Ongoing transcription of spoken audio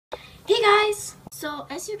Hey guys! So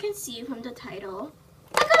as you can see from the title,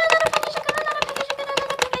 I got another package, I got another package, I got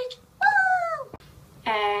another package! Woo!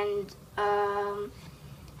 And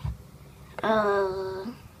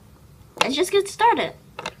let's just get started.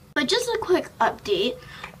 But just a quick update.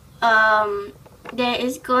 There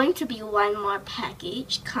is going to be one more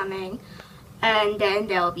package coming, and then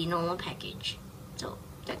there will be no more package. So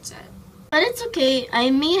that's it. But it's okay, I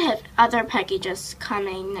may have other packages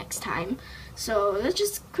coming next time. So let's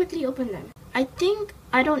just quickly open them. I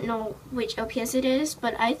don't know which LPS it is,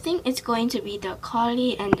 but I think it's going to be the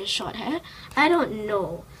collie and the short hair. I don't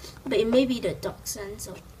know, but it may be the dachshund,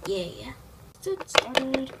 so yeah. Let's get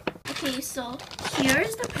started. Okay, so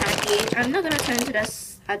here's the package. I'm not gonna turn to the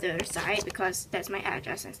other side because that's my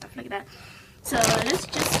address and stuff like that. So let's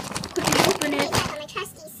just quickly open it. I got my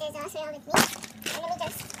trusty scissors here with me. And let me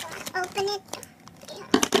just open it.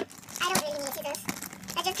 I don't really need scissors.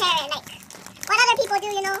 I just tear it like what other people do,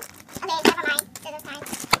 you know. Okay, never mind. Scissors time.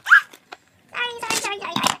 Sorry.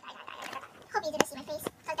 Hope you didn't see my face,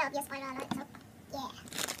 because that would be a spoiler alert, so yeah.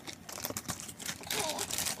 Okay.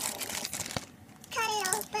 Cut it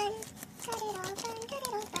open. Okay, got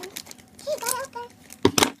it open.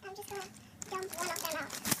 I'm just gonna dump one of them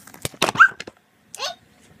out.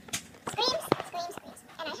 Screams.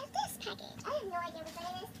 And I have this package. I have no idea which one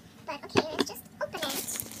it is. But okay, let's just open it.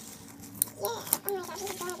 Yeah. Oh my gosh, this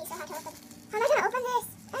is gonna be so hard to open. How am I gonna open this?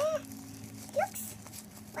 Looks.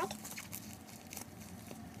 What?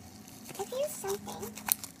 I feel something.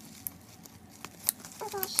 Oh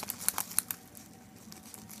gosh.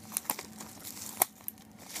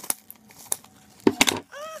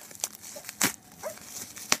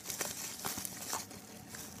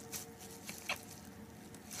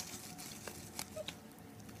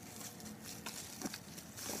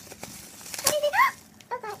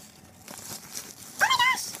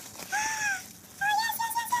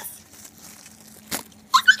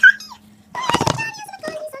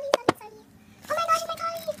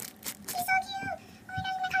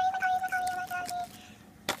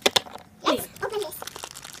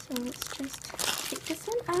 Let's just take this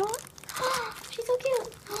one out. She's so cute.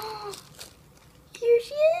 Here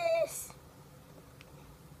she is.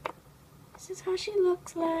 This is how she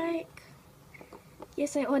looks like.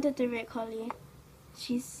 Yes, I ordered the red collie.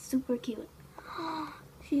 She's super cute.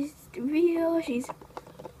 She's real. She's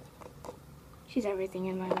everything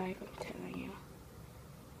in my life, I'm telling you.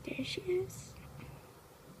 There she is.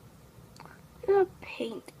 There are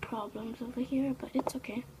paint problems over here, but it's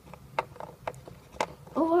okay.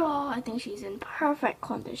 Overall, I think she's in perfect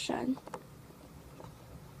condition.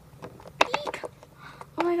 Eek!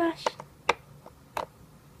 Oh my gosh.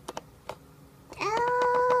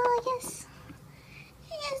 Oh, yes.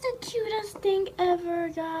 She is the cutest thing ever,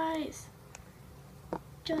 guys.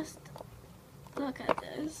 Just look at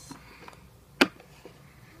this.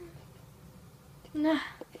 Oh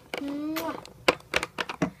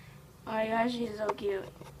my gosh, she's so cute.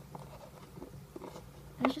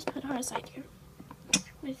 Let's just put her aside here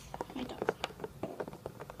with my dog.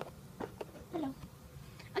 Hello.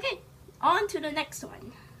 Okay, on to the next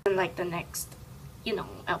one. Like the next, you know,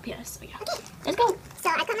 LPS. So yeah. Okay. Let's go. So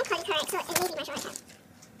I got my collie correct, so it may be my short hair.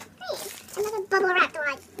 Hey, another bubble wrapped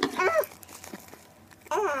one.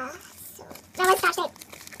 So that was scotch tape.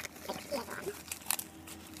 Like the other one.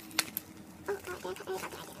 Oh god,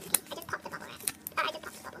 I just popped the bubble wrap. I just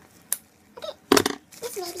popped the bubble. Okay,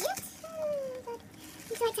 this may be it. But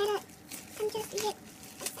I'm so excited. I'm just excited.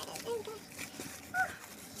 Oh my gosh.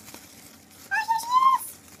 Oh, here she is!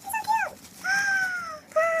 She's so cute! Oh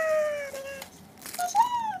my gosh. Here she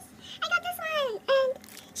is! I got this one! And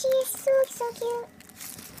she is so cute.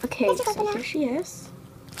 Okay, so here she is.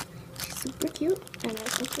 She's super cute. And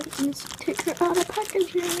let's take her out of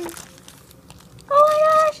packaging. Oh my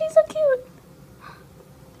gosh, she's so cute!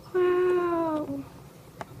 Wow.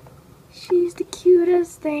 She's the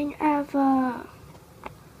cutest thing ever.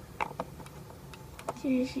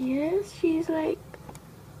 Here she is. She's like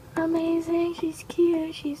amazing. She's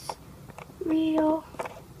cute. She's real.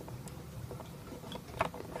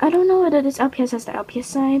 I don't know whether this LPS has the LPS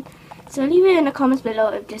sign. So leave it in the comments below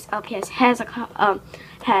if this LPS has a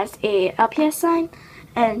LPS sign,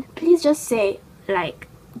 and please just say like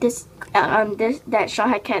that short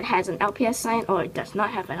hair cat has an LPS sign or it does not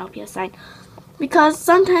have an LPS sign, because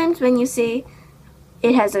sometimes when you say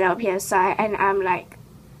it has an LPS sign and I'm like,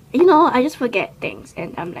 you know, I just forget things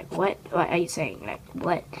and I'm like, what are you saying, like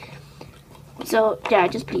what? So yeah,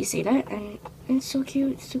 just please say that. And it's so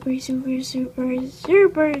cute, super cute.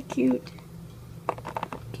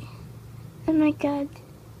 Okay. Oh my god,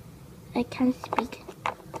 I can't speak.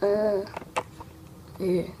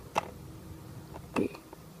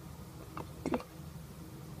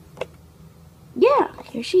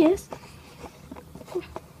 here she is.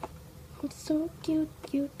 It's so cute,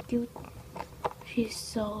 cute, cute. She's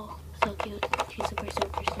so cute. She's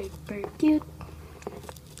super cute.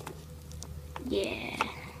 Yeah,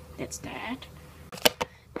 that's that.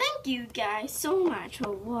 Thank you guys so much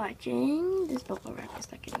for watching. This bubble wrap is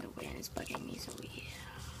stuck in the way and it's bugging me, so yeah.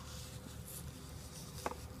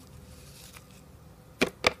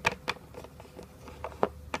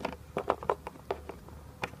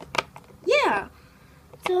 Yeah.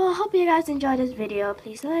 So I hope you guys enjoyed this video.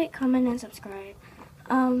 Please like, comment, and subscribe.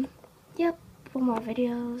 Yep, for more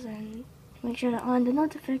videos, and make sure to on the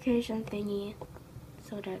notification thingy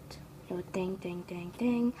so that it will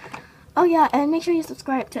ding. Oh yeah, and make sure you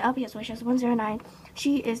subscribe to LPS Wishes 109.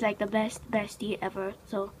 She is like the best bestie ever.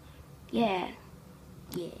 So yeah,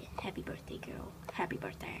 happy birthday, girl. Happy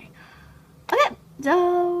birthday. Okay,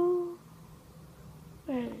 so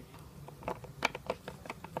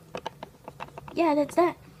yeah, that's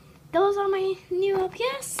that. Those are my new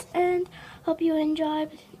LPS, and hope you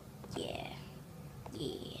enjoyed. Yeah.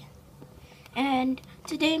 And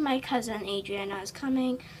today my cousin Adriana is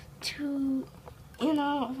coming to, for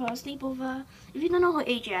a sleepover. If you don't know who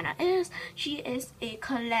Adriana is, she is a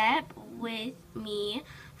collab with me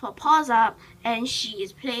for Pause Up, and she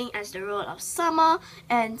is playing as the role of Summer,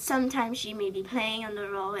 and sometimes she may be playing on the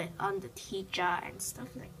role on the teacher and stuff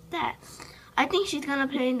like that. I think she's gonna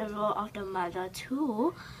play in the role of the mother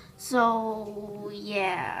too. So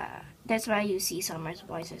yeah, that's why you see Summer's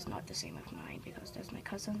voice is not the same as mine, because that's my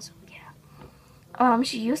cousin. So yeah.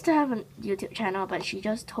 She used to have a YouTube channel, but she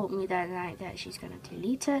just told me that night that she's gonna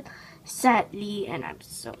delete it, sadly, and I'm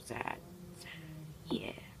so sad.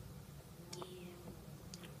 Yeah.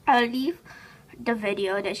 I'll leave the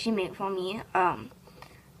video that she made for me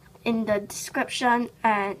in the description,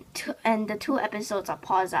 and the 2 episodes are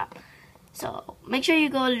Pause Up. So make sure you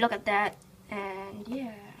go look at that, and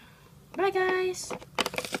yeah. Bye guys.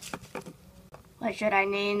 What should I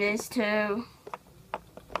name this to?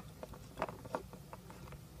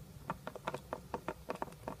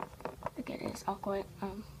 Look at this awkward.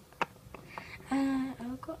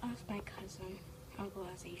 I'll go ask my cousin. I'll go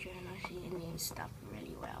ask Adriana. She names stuff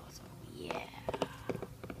really well. So yeah.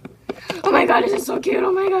 Oh my god, this is so cute.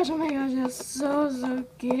 Oh my gosh, it's so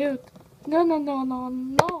cute.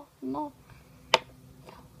 No.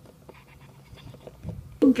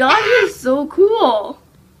 God, he's so cool.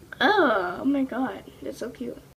 Oh my god, that's so cute.